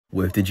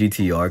With the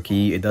GTR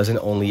key, it doesn't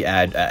only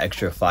add an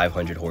extra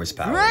 500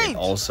 horsepower. Great. It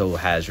also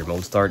has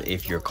remote start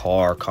if your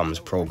car comes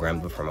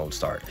programmed with remote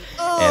start.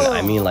 And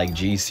I mean, like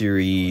G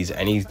series,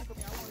 any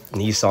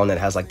Nissan that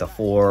has like the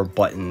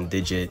 4-button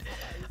digit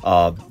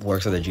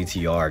works with the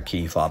GTR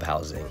key fob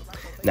housing.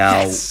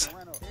 Now,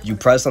 you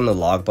press on the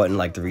lock button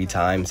like 3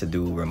 times to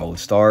do remote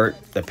start,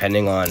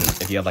 depending on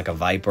if you have like a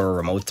Viper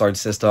remote start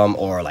system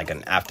or like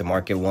an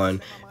aftermarket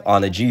one.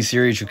 On the G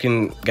series, you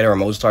can get a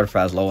remote start for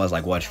as low as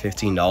like what,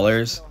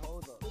 $15.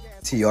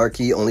 GTR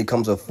key only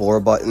comes with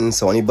 4 buttons,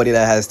 so anybody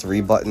that has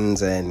 3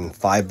 buttons and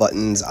 5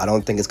 buttons, I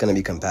don't think it's going to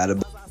be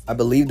compatible. I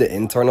believe the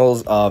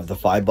internals of the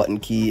 5-button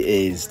key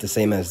is the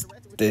same as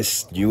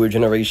this newer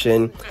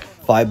generation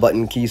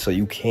 5-button key, so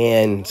you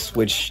can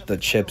switch the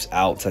chips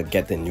out to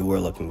get the newer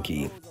looking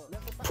key.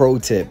 Pro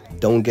tip,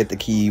 don't get the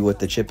key with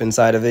the chip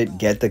inside of it.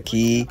 Get the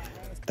key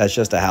that's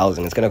just a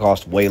housing. It's going to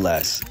cost way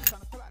less.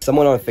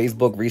 Someone on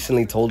Facebook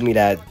recently told me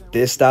that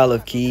this style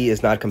of key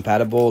is not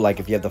compatible. Like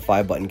if you have the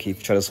 5-button key, if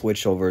you try to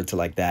switch over to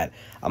like that.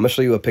 I'm gonna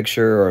show you a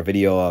picture or a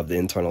video of the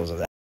internals of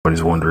that.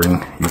 Everybody's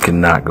wondering, you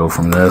cannot go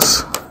from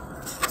this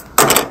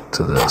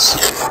to this.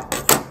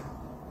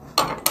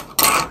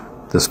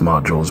 This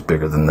module is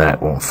bigger than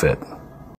that, won't fit.